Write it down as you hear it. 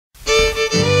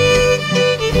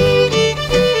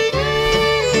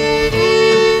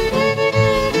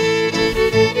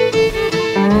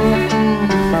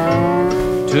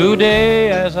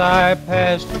I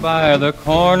passed by the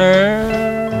corner,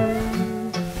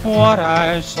 what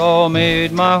I saw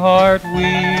made my heart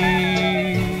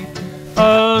weep.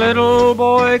 A little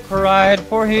boy cried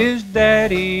for his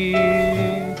daddy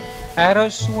at a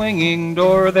swinging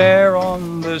door there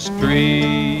on the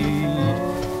street.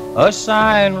 A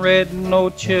sign read, "No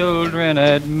children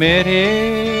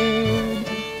admitted."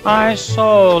 I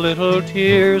saw little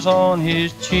tears on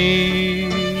his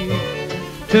cheek.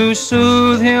 To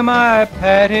soothe him I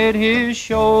patted his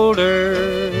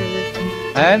shoulder,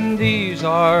 and these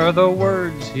are the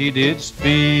words he did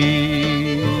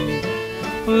speak.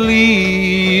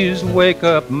 "Please wake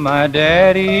up my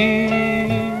daddy,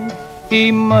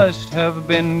 he must have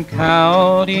been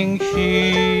counting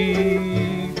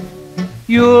sheep.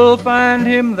 You'll find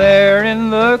him there in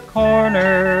the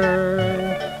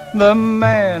corner, the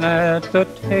man at the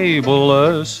table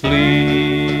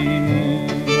asleep."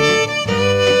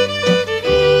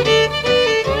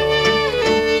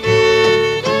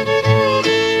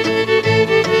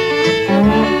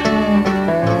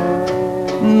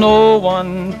 No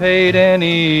one paid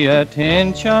any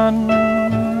attention.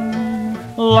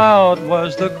 Loud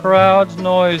was the crowd's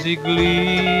noisy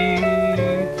glee.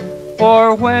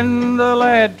 For when the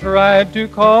lad tried to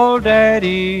call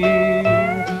Daddy,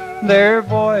 their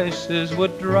voices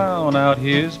would drown out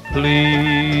his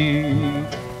plea.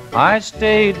 I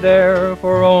stayed there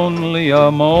for only a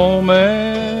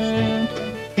moment.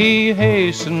 He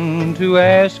hastened to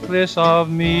ask this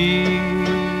of me.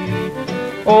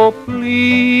 "Oh,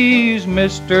 please,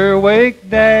 Mr. Wake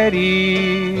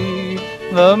Daddy,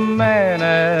 the man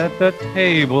at the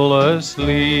table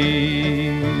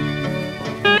asleep."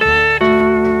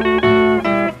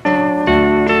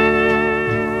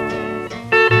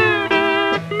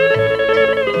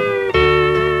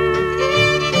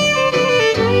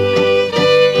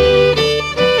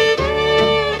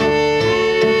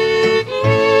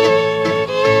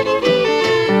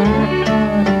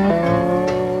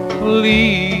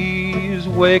 Please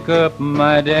wake up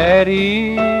my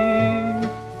daddy,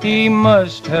 he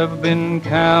must have been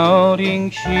counting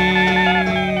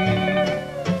sheep.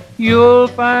 You'll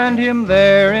find him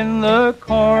there in the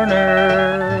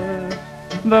corner,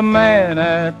 the man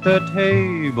at the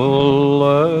table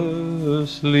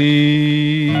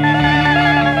asleep.